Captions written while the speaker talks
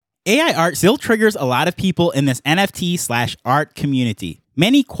AI art still triggers a lot of people in this NFT/art community.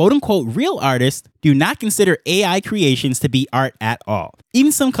 Many quote-unquote real artists do not consider AI creations to be art at all.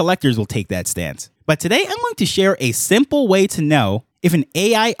 Even some collectors will take that stance. But today I'm going to share a simple way to know if an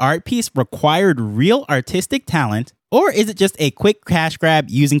AI art piece required real artistic talent, or is it just a quick cash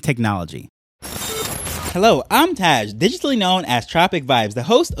grab using technology? Hello, I'm Taj, digitally known as Tropic Vibes, the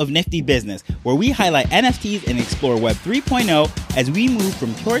host of Nifty Business, where we highlight NFTs and explore Web 3.0 as we move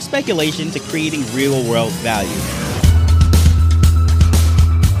from pure speculation to creating real-world value.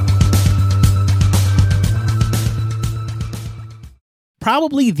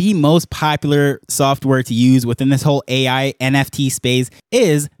 Probably the most popular software to use within this whole AI NFT space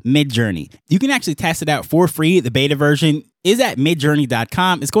is Midjourney. You can actually test it out for free. The beta version is at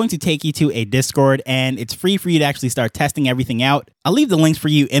midjourney.com. It's going to take you to a Discord, and it's free for you to actually start testing everything out. I'll leave the links for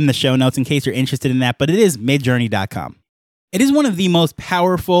you in the show notes in case you're interested in that, but it is midjourney.com. It is one of the most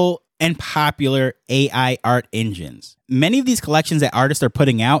powerful and popular AI art engines. Many of these collections that artists are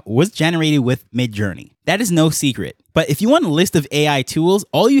putting out was generated with Midjourney. That is no secret. But if you want a list of AI tools,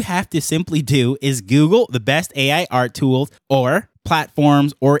 all you have to simply do is Google the best AI art tools or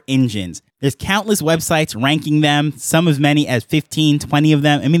platforms or engines. There's countless websites ranking them, some as many as 15, 20 of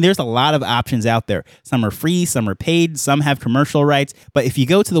them. I mean, there's a lot of options out there. Some are free, some are paid, some have commercial rights. But if you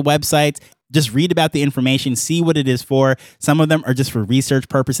go to the websites, just read about the information, see what it is for. Some of them are just for research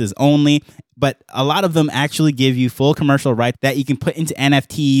purposes only, but a lot of them actually give you full commercial rights that you can put into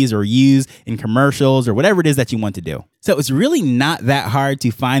NFTs or use in commercials or whatever it is that you want to do. So it's really not that hard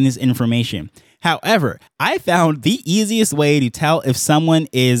to find this information. However, I found the easiest way to tell if someone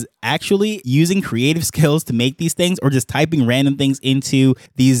is actually using creative skills to make these things or just typing random things into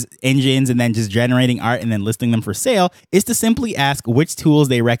these engines and then just generating art and then listing them for sale is to simply ask which tools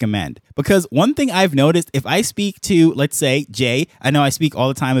they recommend. Because one thing I've noticed, if I speak to, let's say, Jay, I know I speak all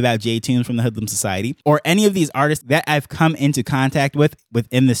the time about Jay Tunes from the Hoodlum Society, or any of these artists that I've come into contact with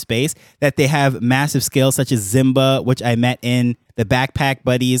within the space, that they have massive skills such as Zimba, which I met in the Backpack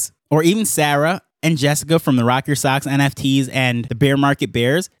Buddies, or even Sarah and Jessica from the Rock Your Socks NFTs and the Bear Market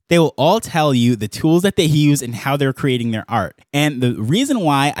Bears, they will all tell you the tools that they use and how they're creating their art. And the reason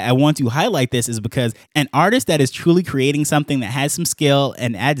why I want to highlight this is because an artist that is truly creating something that has some skill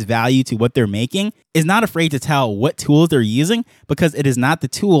and adds value to what they're making is not afraid to tell what tools they're using, because it is not the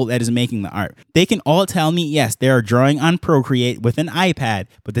tool that is making the art. They can all tell me, yes, they are drawing on Procreate with an iPad,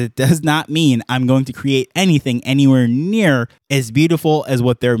 but that does not mean I'm going to create anything anywhere near as beautiful as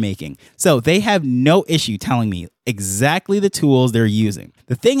what they're making. So they have no issue telling me exactly the tools they're using.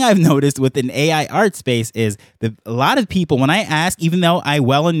 The thing I've noticed with an AI art space is that a lot of people, when I ask, even though I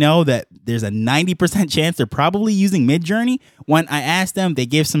well know that there's a 90% chance they're probably using Midjourney, when I ask them, they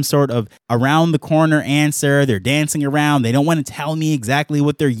give some sort of around the corner answer. They're dancing around. They don't want to tell me exactly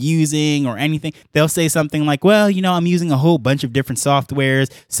what they're using or anything. They'll say something like, well, I'm using a whole bunch of different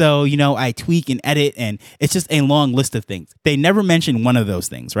softwares. So, I tweak and edit, and it's just a long list of things. They never mention one of those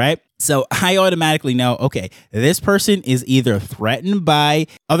things, right? So I automatically know, okay, this person is either threatened by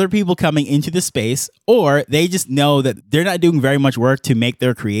other people coming into the space, or they just know that they're not doing very much work to make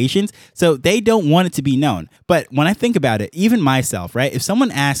their creations, so they don't want it to be known. But when I think about it, even myself, right? If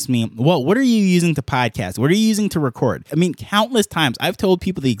someone asks me, well, what are you using to podcast? What are you using to record? I mean, countless times I've told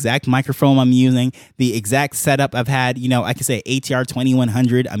people the exact microphone I'm using, the exact setup I've had. I can say ATR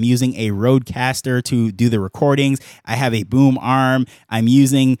 2100. I'm using a Rodecaster to do the recordings. I have a boom arm. I'm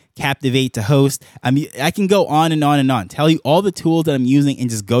using Captivate to host. I can go on and on and on, tell you all the tools that I'm using and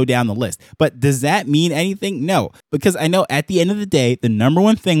just go down the list. But does that mean anything? No, because I know at the end of the day, the number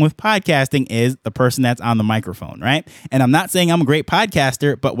one thing with podcasting is the person that's on the microphone, right? And I'm not saying I'm a great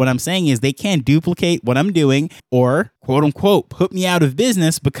podcaster, but what I'm saying is they can't duplicate what I'm doing or quote unquote put me out of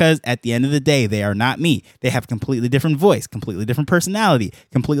business, because at the end of the day, they are not me. They have completely different voice, completely different personality,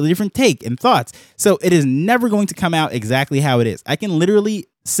 completely different take and thoughts. So it is never going to come out exactly how it is. I can literally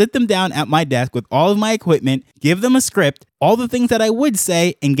sit them down at my desk with all of my equipment, give them a script, all the things that I would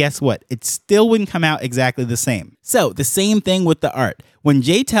say, and guess what? It still wouldn't come out exactly the same. So the same thing with the art. When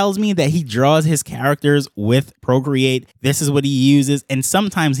Jay tells me that he draws his characters with Procreate, this is what he uses, and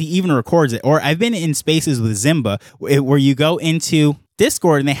sometimes he even records it. Or I've been in spaces with Zimba where you go into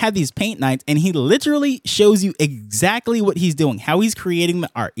Discord and they have these paint nights, and he literally shows you exactly what he's doing, how he's creating the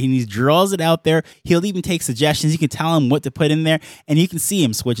art, and he draws it out there. He'll even take suggestions. You can tell him what to put in there, and you can see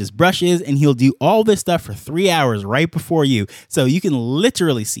him switch his brushes, and he'll do all this stuff for 3 hours right before you. So you can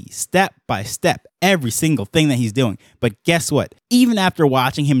literally see step by step every single thing that he's doing. But guess what? Even after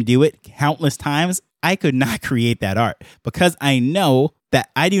watching him do it countless times, I could not create that art, because I know that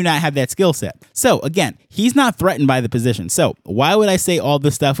I do not have that skill set. So again, he's not threatened by the position. So why would I say all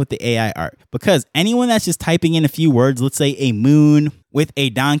this stuff with the AI art? Because anyone that's just typing in a few words, let's say a moon with a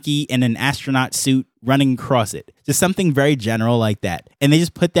donkey and an astronaut suit running across it, just something very general like that, and they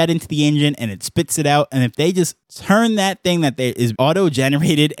just put that into the engine and it spits it out, and if they just turn that thing that is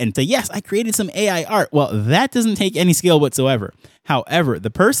auto-generated and say, yes, I created some AI art, well, that doesn't take any skill whatsoever. However,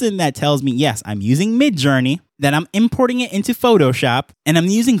 the person that tells me, yes, I'm using Midjourney, that I'm importing it into Photoshop, and I'm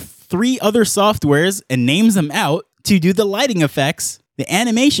using 3 other softwares and names them out to do the lighting effects, the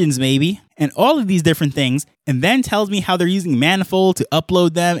animations maybe, and all of these different things, and then tells me how they're using Manifold to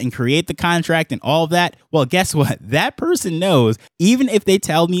upload them and create the contract and all of that, well, guess what? That person knows, even if they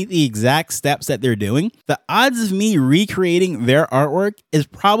tell me the exact steps that they're doing, the odds of me recreating their artwork is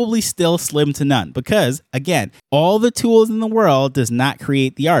probably still slim to none, because, again, all the tools in the world does not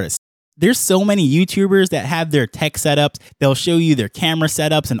create the artist. There's so many YouTubers that have their tech setups. They'll show you their camera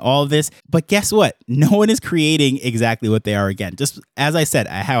setups and all of this. But guess what? No one is creating exactly what they are again. Just as I said,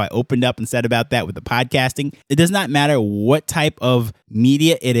 how I opened up and said about that with the podcasting, it does not matter what type of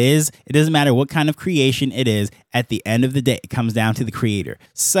media it is. It doesn't matter what kind of creation it is. At the end of the day, it comes down to the creator.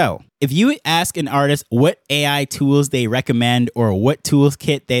 So if you ask an artist what AI tools they recommend or what tools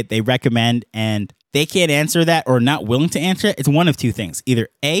kit they recommend, and they can't answer that or not willing to answer it, it's one of two things. Either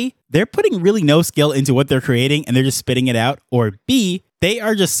A, they're putting really no skill into what they're creating and they're just spitting it out, or B, they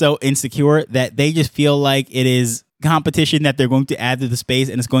are just so insecure that they just feel like it is competition that they're going to add to the space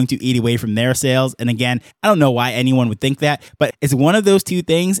and it's going to eat away from their sales. And again, I don't know why anyone would think that, but it's one of those two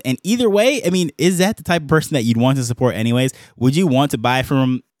things. And either way, I mean, is that the type of person that you'd want to support anyways? Would you want to buy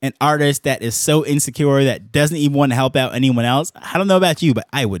from an artist that is so insecure that doesn't even want to help out anyone else? I don't know about you, but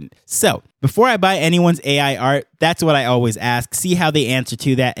I wouldn't. So before I buy anyone's AI art, that's what I always ask. See how they answer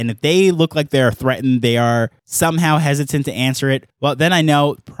to that. And if they look like they're threatened, they are somehow hesitant to answer it, well, then I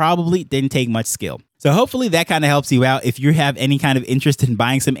know probably didn't take much skill. So hopefully that kind of helps you out. If you have any kind of interest in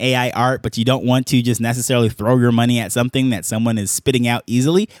buying some AI art, but you don't want to just necessarily throw your money at something that someone is spitting out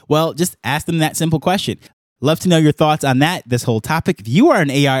easily, well, just ask them that simple question. Love to know your thoughts on this whole topic. If you are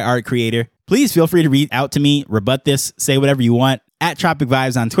an AI art creator, please feel free to reach out to me, rebut this, say whatever you want at Tropic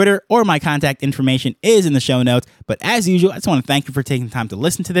Vibes on Twitter, or my contact information is in the show notes. But as usual, I just want to thank you for taking the time to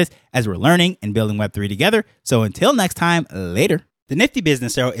listen to this as we're learning and building Web3 together. So until next time, later. The Nifty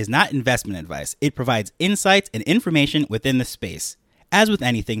Business Show is not investment advice. It provides insights and information within the space. As with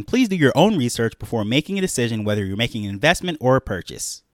anything, please do your own research before making a decision whether you're making an investment or a purchase.